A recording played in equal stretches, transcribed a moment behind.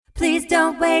Please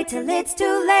don't wait till it's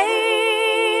too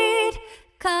late.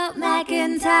 Call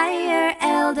McIntyre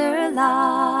Elder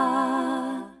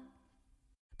Law.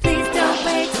 Please don't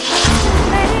wait till it's too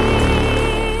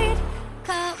late.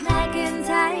 Call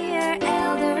McIntyre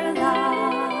Elder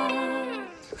Law.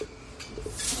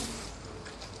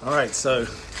 All right, so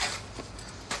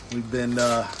we've been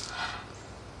on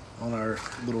our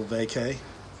little vacay,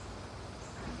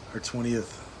 our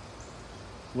 20th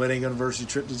wedding anniversary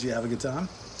trip. Did you have a good time?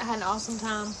 I had an awesome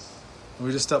time.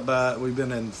 We just stopped by. We've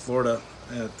been in Florida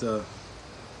at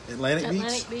Atlantic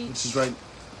Beach, which is right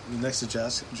next to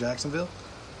Jacksonville.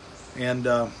 And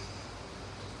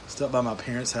stopped by my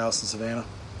parents' house in Savannah.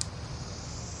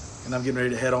 And I'm getting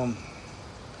ready to head on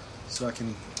so I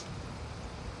can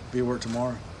be at work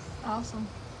tomorrow. Awesome.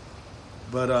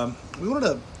 But we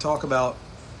wanted to talk about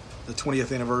the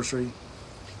 20th anniversary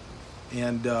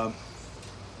and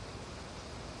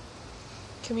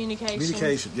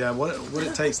communication. Yeah, what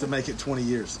it takes to make it 20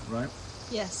 years, right?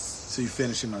 Yes. So you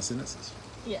finishing my sentences.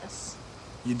 Yes.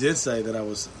 You did say that I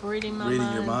was reading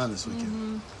your mind this weekend.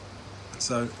 Mm-hmm.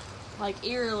 So, like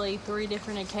eerily, 3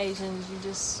 different occasions, you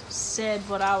just said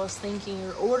what I was thinking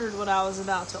or ordered what I was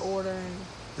about to order. And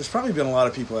there's probably been a lot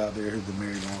of people out there who've been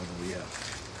married longer than we have.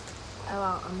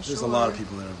 Oh, I'm sure. There's a lot of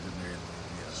people that have been married longer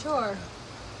than we have. Sure.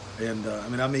 Yeah. And I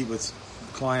mean, I meet with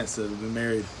clients that have been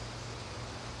married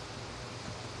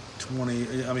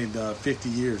 50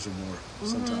 years or more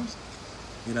sometimes.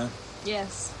 You know?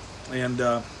 Yes. And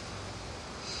I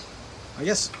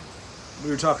guess we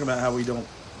were talking about how we need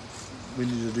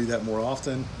to do that more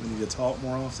often. We need to talk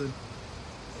more often.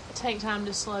 Take time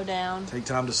to slow down.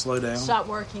 Stop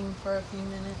working for a few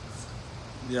minutes.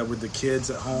 Yeah, with the kids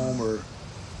at home or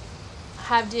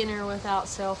have dinner without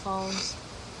cell phones.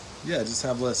 Yeah, just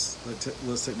have less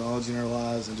technology in our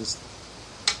lives and just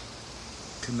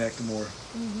connect more.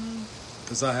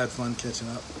 Because I had fun catching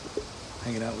up,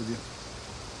 hanging out with you.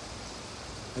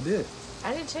 I did.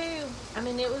 I did too. I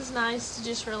mean, it was nice to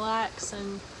just relax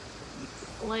and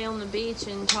lay on the beach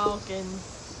and talk and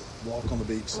walk on the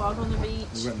beach. We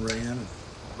went and ran.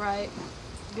 Right.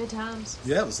 Good times.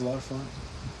 Yeah, it was a lot of fun.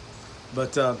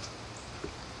 But I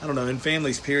don't know. In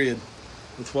families, period,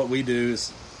 with what we do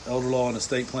is elder law and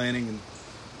estate planning and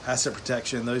asset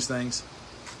protection, those things.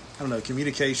 I don't know.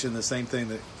 Communication, the same thing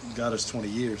that got us 20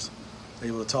 years,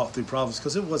 able to talk through problems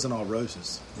because it wasn't all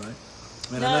roses, right?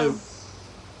 I mean, I know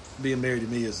being married to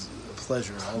me is a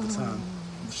pleasure all the time,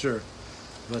 I'm sure.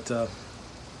 But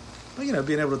you know,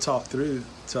 being able to talk through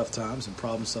tough times and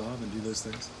problem solve and do those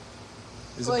things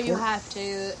is important. You have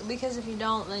to, because if you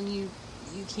don't, then you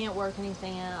can't work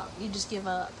anything out. You just give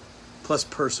up. Plus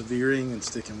persevering and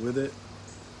sticking with it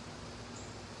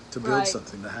to build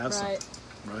something, to have something,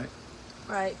 right?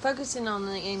 Right. Focusing on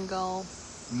the end goal.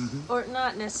 Or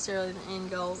not necessarily the end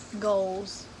goal,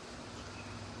 goals.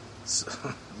 So,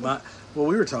 we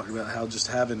were talking about how just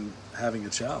having a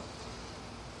child.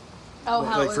 Oh,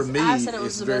 how for me, I said it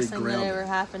was the best thing grounding. that ever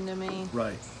happened to me.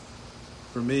 Right.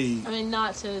 For me... I mean,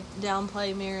 not to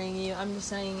downplay marrying you. I'm just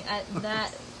saying, at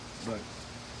that... Right.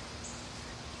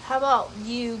 How about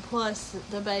you plus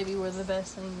the baby were the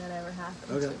best thing that ever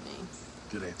happened to me?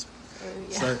 Good answer.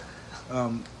 Yeah.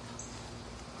 So,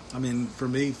 I mean, for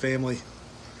me, family...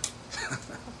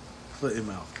 foot in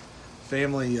mouth.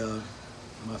 Family...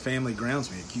 my family grounds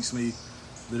me. It keeps me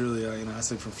literally, I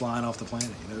say, from flying off the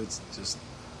planet. You know, it's just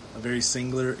a very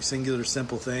singular,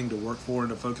 simple thing to work for and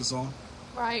to focus on.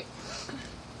 Right.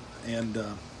 And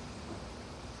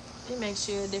it makes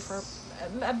you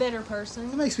a better person.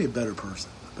 It makes me a better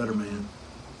person, a better man.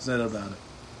 There's no doubt about it.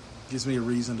 Gives me a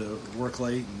reason to work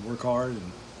late and work hard.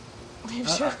 And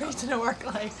gives you a reason to work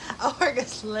late. I work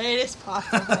as late as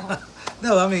possible.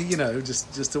 No, I mean, you know,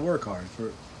 just to work hard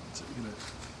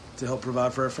to help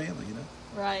provide for our family, you know.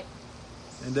 Right.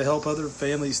 And to help other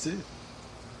families too.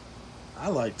 I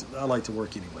like to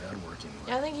work anyway. I'd work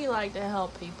anyway. I think you like to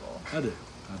help people. I do.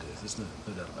 There's no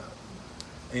doubt about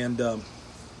it. And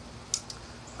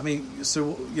I mean,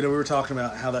 so you know, we were talking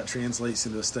about how that translates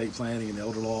into estate planning and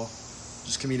elder law,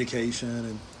 just communication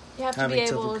and you have to having be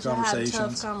able to have conversations.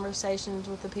 tough conversations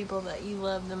with the people that you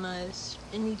love the most,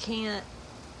 and you can't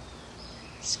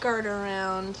skirt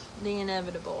around the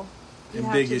inevitable. And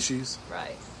big issues.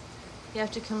 Right. You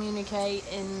have to communicate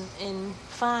and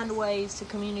find ways to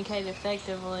communicate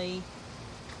effectively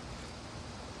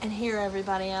and hear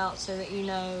everybody out so that you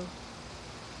know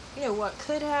what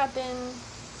could happen,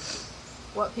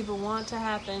 what people want to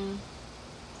happen.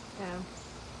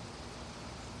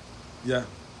 Yeah.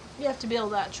 You have to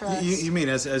build that trust. You mean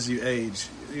as you age,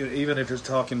 even if you're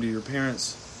talking to your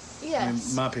parents? Yes. I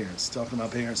mean, my parents, talking to my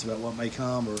parents about what may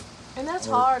come or And that's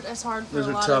Or- hard. That's hard for those a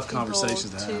are lot tough of people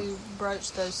conversations to to have.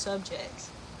 broach those subjects.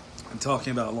 And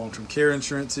talking about long-term care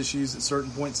insurance issues at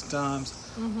certain points in times,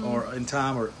 or in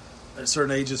time, or at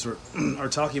certain ages, or are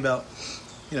talking about,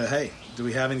 hey, do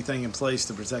we have anything in place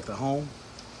to protect the home?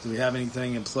 Do we have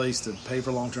anything in place to pay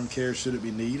for long-term care should it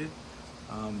be needed?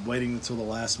 Waiting until the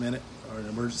last minute or an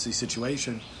emergency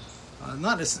situation.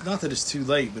 Not that it's too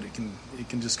late, but it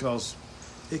can just cause,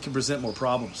 it can present more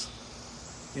problems.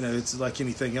 It's like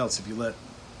anything else.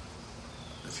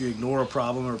 If you ignore a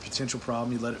problem or a potential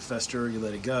problem, you let it fester, you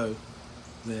let it go,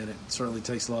 then it certainly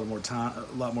takes a lot more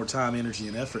time, energy,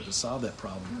 and effort to solve that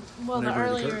problem. Well, the whenever it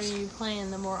earlier occurs. you plan,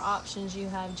 the more options you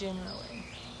have generally.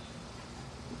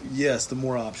 Yes, the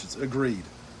more options. Agreed.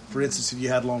 For instance, if you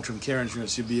had long-term care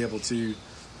insurance, you'd be able to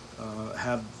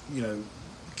have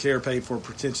care paid for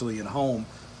potentially at home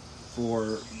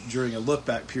for during a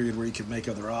look-back period where you could make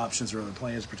other options or other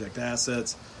plans to protect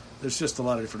assets. There's just a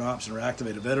lot of different options. Or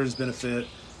activate a veterans benefit.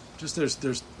 Just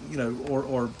there's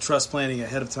or trust planning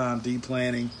ahead of time, deed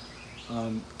planning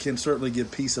can certainly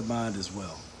give peace of mind as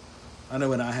well. I know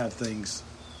when I have things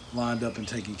lined up and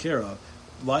taken care of,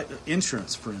 like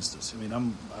insurance, for instance.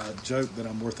 I joke that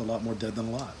I'm worth a lot more dead than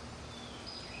alive,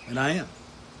 and I am.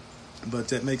 But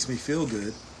that makes me feel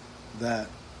good that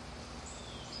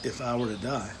if I were to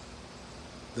die,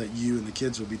 that you and the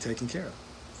kids would be taken care of.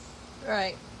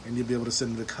 Right. And you'd be able to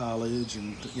send them to college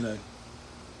and,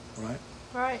 right?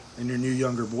 Right. And your new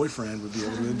younger boyfriend would be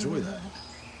able to enjoy that.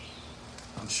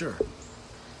 I'm sure.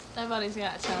 Nobody's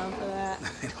got time for that.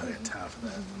 Anybody got time for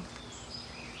that?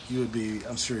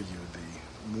 I'm sure you would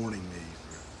be mourning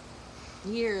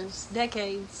me. Years,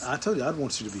 decades. I told you, I'd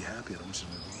want you to be happy. I don't want you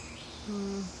to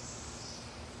move on.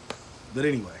 But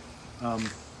anyway, I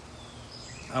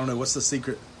don't know, what's the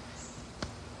secret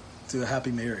to a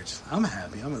happy marriage? I'm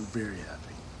happy. I'm very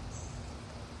happy.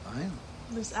 I am.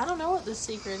 I don't know what the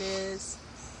secret is.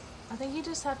 I think you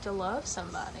just have to love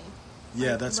somebody.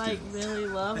 Yeah, that's good. Really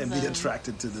love and them. be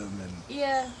attracted to them, and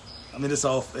yeah.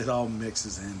 it all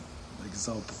mixes in, like it's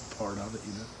all part of it,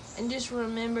 And just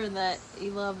remember that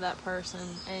you love that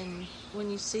person, and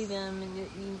when you see them,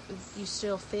 and you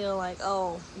still feel like,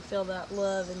 you feel that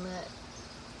love, and that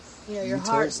your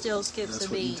heart still skips a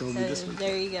beat. So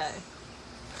there you go.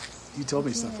 You told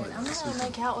me stuff like that. I'm this gonna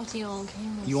weekend. make out with you on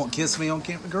camera. You won't kiss me on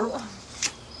camera, girl?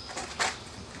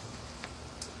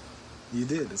 You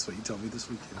did. That's what you told me this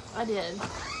weekend. I did.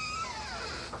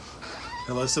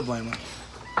 Hello, Sublima.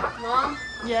 Mom,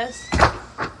 Yes.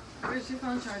 where's your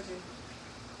phone charger?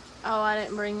 Oh, I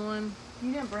didn't bring one.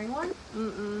 You didn't bring one?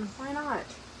 Mm-mm. Why not?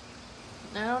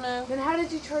 I don't know. Then how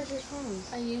did you charge your phone?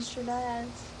 I used your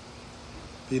dad's.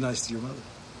 Be nice to your mother.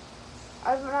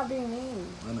 I'm not being mean.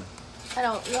 I know. I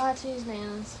don't. You'll have to use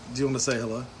Nana's. Do you want to say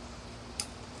hello?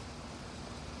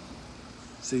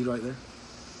 See you right there?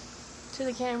 To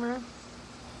the camera.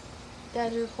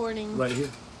 Dad's recording. Right here?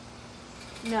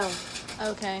 No.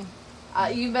 Okay.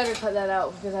 You better cut that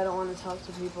out because I don't want to talk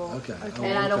to people. Okay. Okay.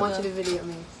 And I don't okay. want you to video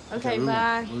me. Okay, we're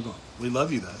bye. going. We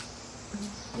love you, though.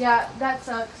 Yeah, that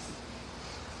sucks.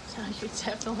 So you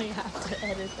definitely have to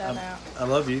edit that out. I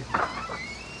love you.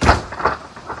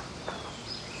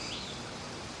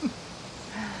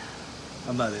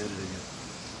 I'm not editing it.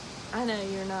 I know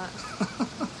you're not.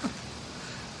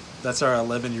 That's our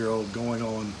 11-year-old going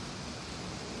on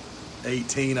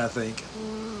 18, I think.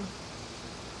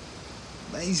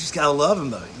 Man, you just gotta love him,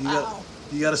 though.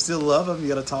 You gotta still love him. You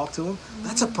gotta talk to him.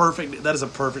 That is a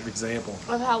perfect example.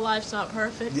 Of how life's not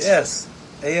perfect. Yes,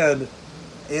 and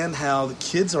how the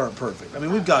kids aren't perfect. I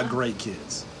mean, we've got great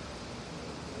kids.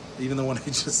 Even the one who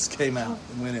just came out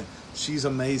and went in, she's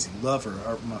amazing. Love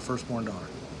her. My firstborn daughter,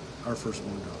 our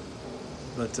firstborn daughter.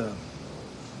 But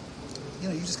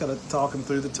you just got to talk them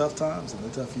through the tough times and the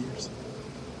tough years.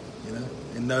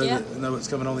 And know what's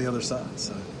coming on the other side.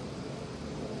 So,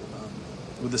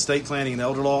 with estate planning and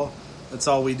elder law, that's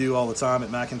all we do all the time at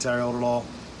McIntyre Elder Law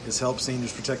is help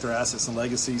seniors protect their assets and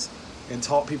legacies and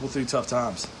talk people through tough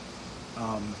times.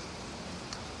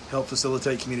 Help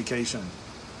facilitate communication.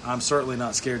 I'm certainly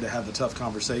not scared to have the tough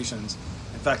conversations.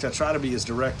 In fact, I try to be as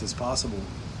direct as possible.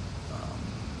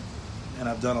 And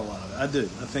I've done a lot of it. I do.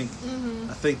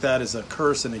 I think that is a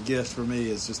curse and a gift for me,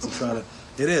 is just to try to.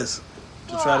 It is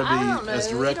to try to be as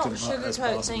direct you don't as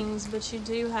sugarcoat possible. things, but you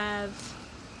do have.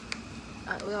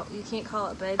 You can't call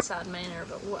it bedside manner,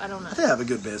 but I don't know. I have a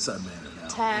good bedside manner now.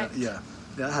 Tact. Yeah,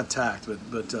 I have tact, but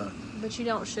But you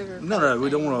don't sugarcoat. no,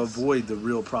 we don't want to things. avoid the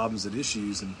real problems and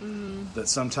issues, and that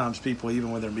sometimes people,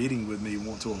 even when they're meeting with me,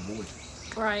 want to avoid.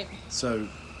 Right. So,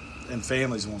 and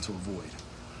families want to avoid.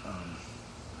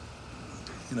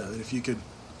 And if you could,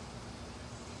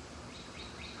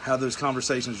 have those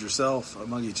conversations yourself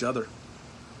among each other,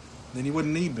 then you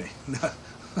wouldn't need me.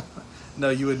 No,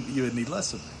 you would need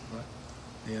less of me, right?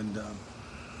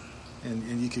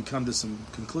 And you could come to some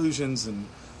conclusions and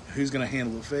who's going to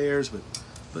handle affairs,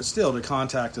 but still to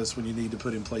contact us when you need to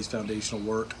put in place foundational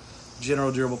work,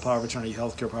 general durable power of attorney,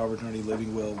 healthcare power of attorney,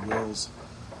 living will, wills,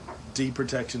 deed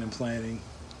protection and planning,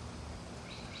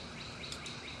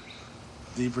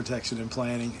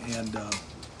 and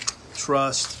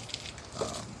trust,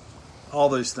 all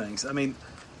those things. I mean,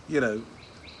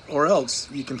 or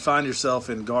else you can find yourself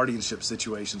in guardianship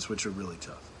situations which are really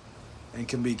tough and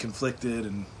can be conflicted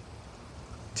and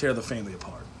tear the family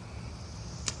apart.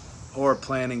 Or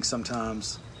planning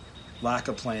sometimes, lack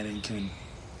of planning can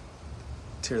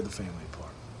tear the family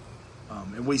apart.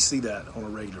 And we see that on a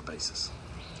regular basis.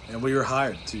 And we are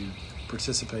hired to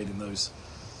participate in those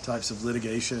types of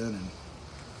litigation, and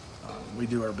we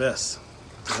do our best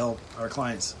to help our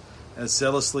clients as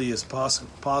zealously as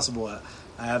possible. I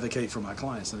advocate for my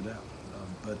clients, no doubt.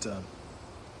 But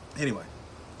anyway,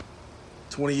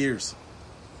 20 years.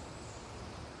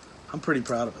 I'm pretty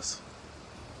proud of us.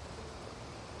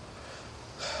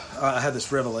 I had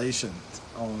this revelation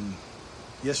on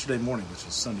yesterday morning, which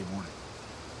was Sunday morning.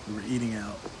 We were eating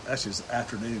out. Actually, it was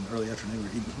early afternoon. We were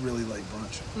eating really late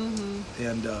brunch. Mm-hmm.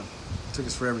 And it took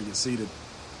us forever to get seated.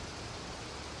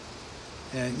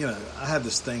 And, I have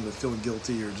this thing with feeling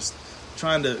guilty or just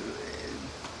trying to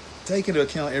take into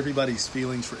account everybody's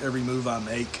feelings for every move I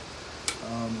make,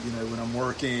 when I'm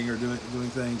working or doing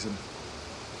things. And,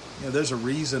 there's a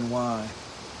reason why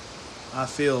I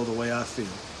feel the way I feel.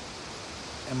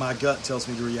 And my gut tells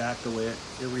me to react the way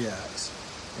it reacts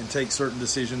and take certain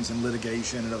decisions in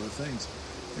litigation and other things.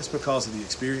 It's because of the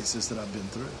experiences that I've been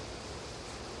through.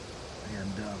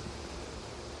 And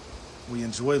we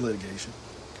enjoy litigation.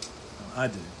 I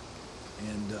do.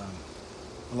 And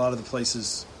a lot of the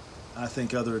places I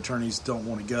think other attorneys don't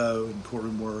want to go in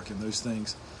courtroom work and those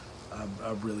things, I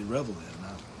really revel in.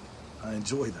 I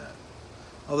enjoy that.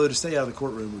 Although to stay out of the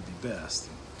courtroom would be best.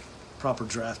 Proper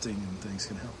drafting and things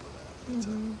can help with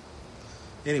that.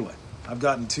 But, anyway, I've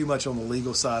gotten too much on the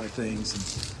legal side of things and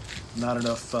not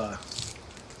enough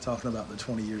talking about the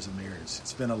 20 years of marriage.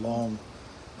 It's been a long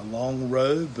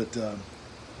road, but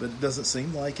it doesn't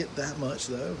seem like it that much,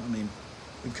 though. I mean,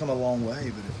 we've come a long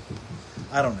way, but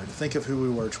I don't know. To think of who we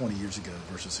were 20 years ago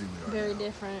versus who we are very now.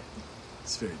 different.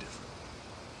 It's very different.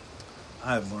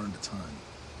 I have learned a ton.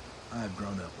 I have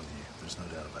grown up with you. There's no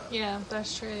doubt about it. Yeah,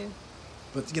 that's true.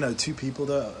 But, two people,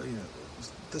 though,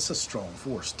 that's a strong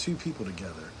force. Two people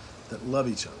together that love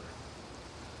each other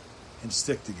and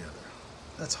stick together.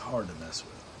 That's hard to mess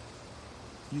with.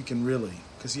 You can really,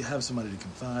 because you have somebody to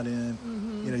confide in.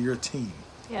 Mm-hmm. You're a team.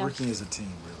 Yeah. Working as a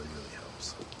team really, really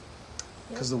helps.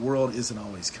 Because the world isn't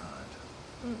always kind.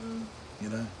 Mm-mm.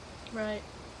 Right.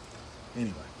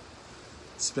 Anyway,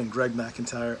 it's been Greg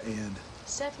McIntyre and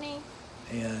Stephanie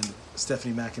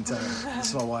McIntyre.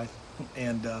 That's my wife.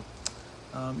 And,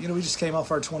 we just came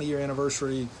off our 20-year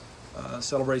anniversary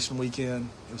celebration weekend.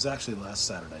 It was actually last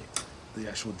Saturday, the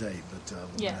actual date, but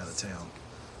we went out of town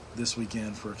this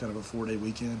weekend for kind of a 4-day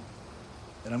weekend.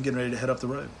 And I'm getting ready to head up the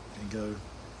road and go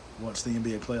watch the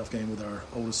NBA playoff game with our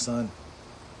oldest son,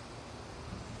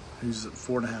 who's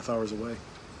 4.5 hours away.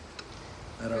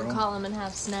 Or call him and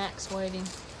have snacks waiting.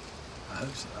 I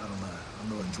hope so. I don't know. I don't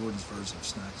know what Jordan's version of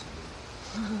snacks would be.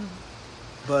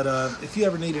 But if you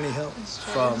ever need any help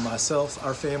from myself,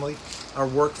 our family, our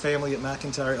work family at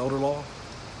McIntyre Elder Law,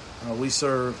 we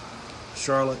serve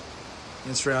Charlotte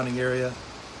and surrounding area.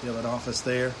 We have an office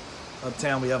there.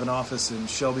 Uptown, we have an office in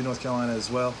Shelby, North Carolina as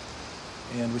well,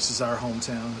 and which is our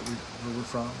hometown where we're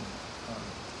from.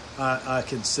 I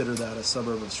consider that a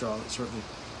suburb of Charlotte, certainly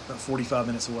about 45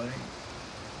 minutes away.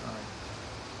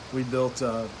 We built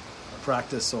a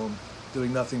practice on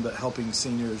doing nothing but helping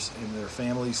seniors and their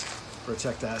families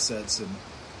protect assets and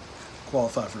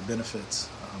qualify for benefits.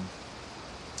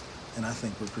 And I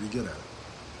think we're pretty good at it.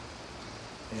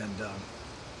 And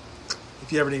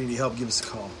if you ever need any help, give us a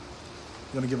call.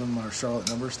 You want to give them our Charlotte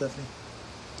number, Stephanie?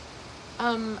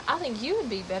 I think you would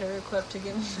be better equipped to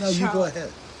give them No, you go ahead.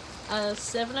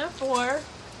 704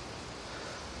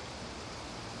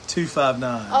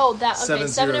 259. Oh, that okay.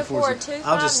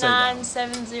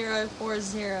 704-259-7040.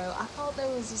 704-259-7040. I thought there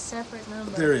was a separate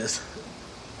number. There is.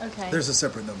 Okay. There's a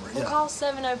separate number. We'll call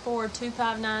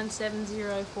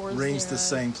 704-259-7040. Rings the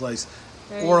same place.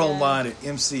 There or online at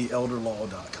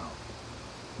mcelderlaw.com.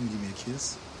 You can give me a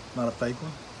kiss. Not a fake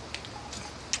one.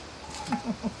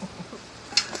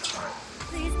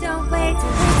 Please don't wait till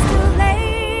it's too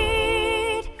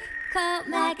late. Call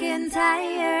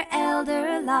McIntyre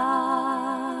Elder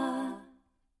Law.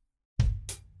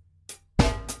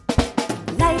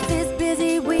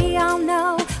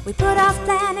 We put off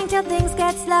planning till things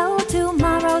get slow.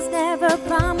 Tomorrow's never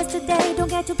promised today. Don't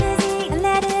get too busy and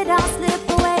let it all slip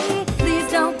away.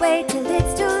 Please don't wait till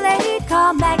it's too late.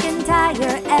 Call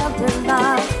McIntyre Elder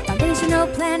Law. Foundational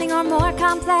planning or more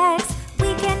complex.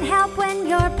 We can help when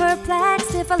you're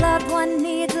perplexed. If a loved one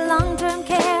needs long-term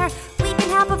care, we can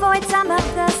help avoid some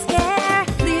of the scare.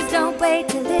 Please don't wait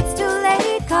till it's too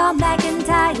late. Call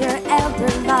McIntyre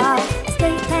Elder Law.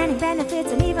 Estate planning,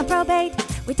 benefits, and even probate.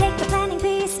 We take the planning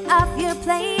piece off your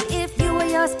plate. If you or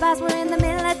your spouse were in the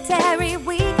military,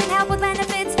 we can help with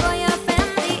benefits for your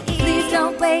family. Please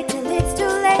don't wait till it's too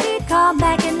late. Call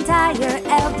McIntyre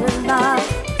Elder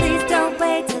Law.